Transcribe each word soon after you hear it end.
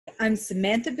I'm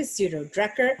Samantha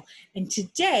Basuto-Drucker, and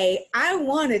today I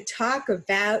want to talk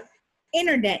about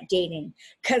internet dating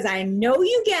because I know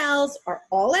you gals are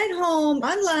all at home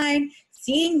online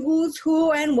seeing who's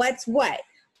who and what's what,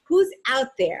 who's out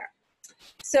there.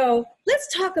 So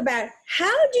let's talk about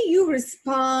how do you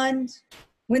respond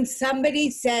when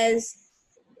somebody says,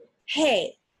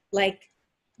 hey, like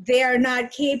they are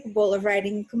not capable of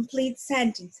writing complete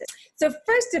sentences. So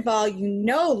first of all, you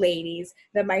know, ladies,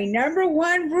 that my number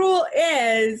one rule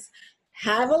is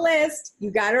have a list. You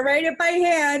got to write it by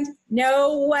hand.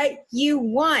 Know what you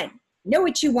want. Know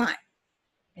what you want.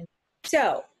 And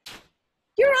so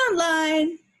you're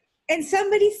online and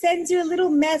somebody sends you a little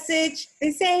message.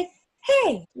 They say,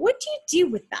 hey, what do you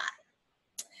do with that?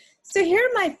 So here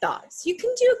are my thoughts. You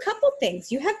can do a couple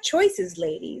things. You have choices,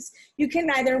 ladies. You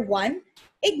can either, one,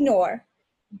 ignore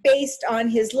based on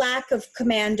his lack of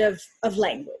command of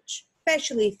language,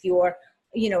 especially if you're,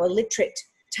 a literate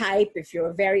type, if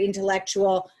you're very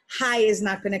intellectual, high is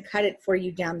not going to cut it for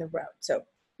you down the road. So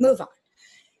move on.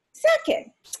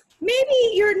 Second,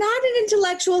 maybe you're not an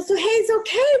intellectual, so hey's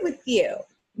okay with you.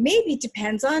 Maybe it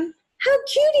depends on how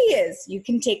cute he is. You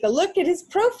can take a look at his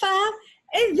profile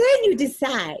and then you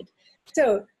decide.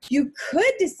 So you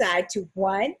could decide to,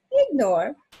 one,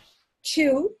 ignore,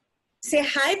 two, say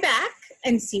hi back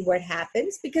and see what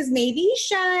happens, because maybe he's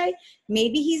shy,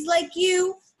 maybe he's like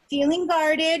you, feeling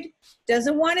guarded,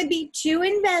 doesn't want to be too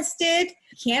invested,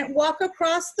 can't walk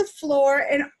across the floor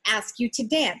and ask you to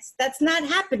dance. That's not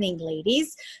happening,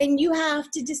 ladies. And you have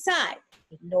to decide.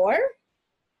 Ignore,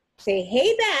 say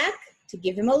hey back to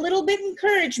give him a little bit of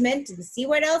encouragement and see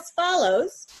what else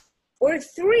follows. Or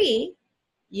three,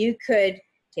 you could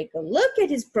take a look at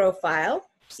his profile,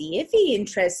 see if he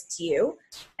interests you,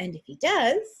 and if he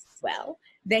does, well,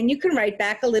 then you can write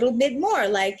back a little bit more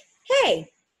like, hey,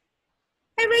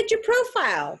 I read your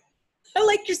profile. I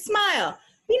like your smile.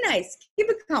 Be nice. Give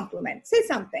a compliment. Say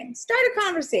something. Start a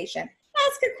conversation.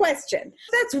 Ask a question.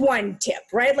 That's one tip,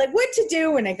 right? Like what to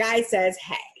do when a guy says,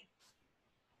 hey,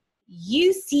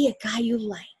 you see a guy you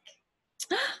like.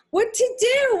 What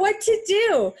to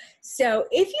do? So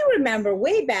if you remember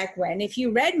way back when, if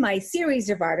you read my series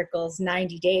of articles,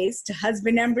 90 Days to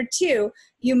Husband Number 2,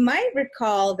 you might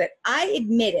recall that I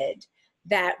admitted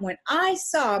that when I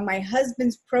saw my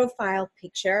husband's profile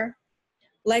picture,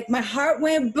 like my heart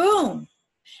went boom.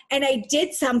 And I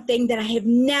did something that I have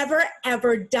never,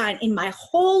 ever done in my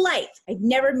whole life. I've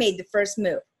never made the first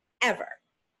move, ever,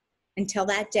 until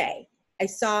that day. I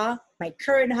saw my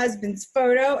current husband's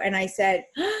photo and I said,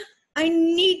 I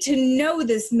need to know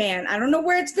this man. I don't know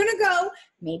where it's going to go.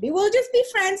 Maybe we'll just be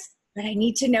friends, but I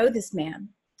need to know this man.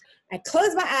 I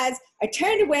closed my eyes, I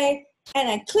turned away, and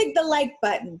I clicked the like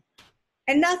button.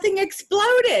 And nothing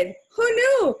exploded. Who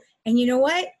knew? And you know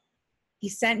what? He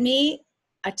sent me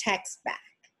a text back.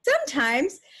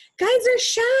 Sometimes guys are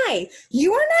shy.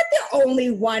 You are not the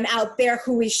only one out there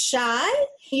who is shy.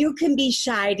 You can be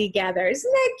shy together.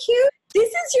 Isn't that cute? This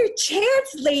is your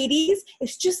chance, ladies.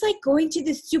 It's just like going to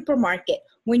the supermarket.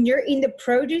 When you're in the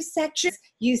produce section,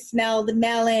 you smell the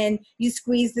melon, you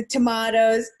squeeze the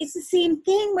tomatoes. It's the same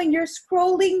thing when you're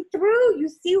scrolling through. You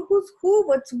see who's who,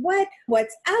 what's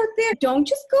out there. Don't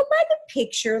just go by the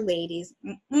picture, ladies.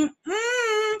 Do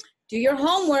your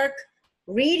homework.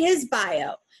 Read his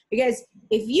bio. Because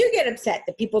if you get upset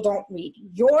that people don't read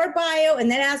your bio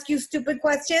and then ask you stupid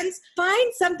questions,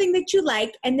 find something that you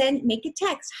like and then make a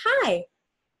text. Hi,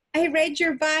 I read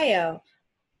your bio.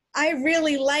 I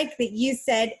really like that you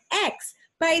said X.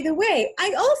 By the way,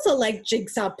 I also like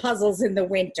jigsaw puzzles in the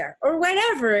winter, or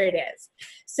whatever it is.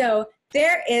 So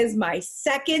there is my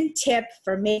second tip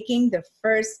for making the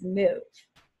first move.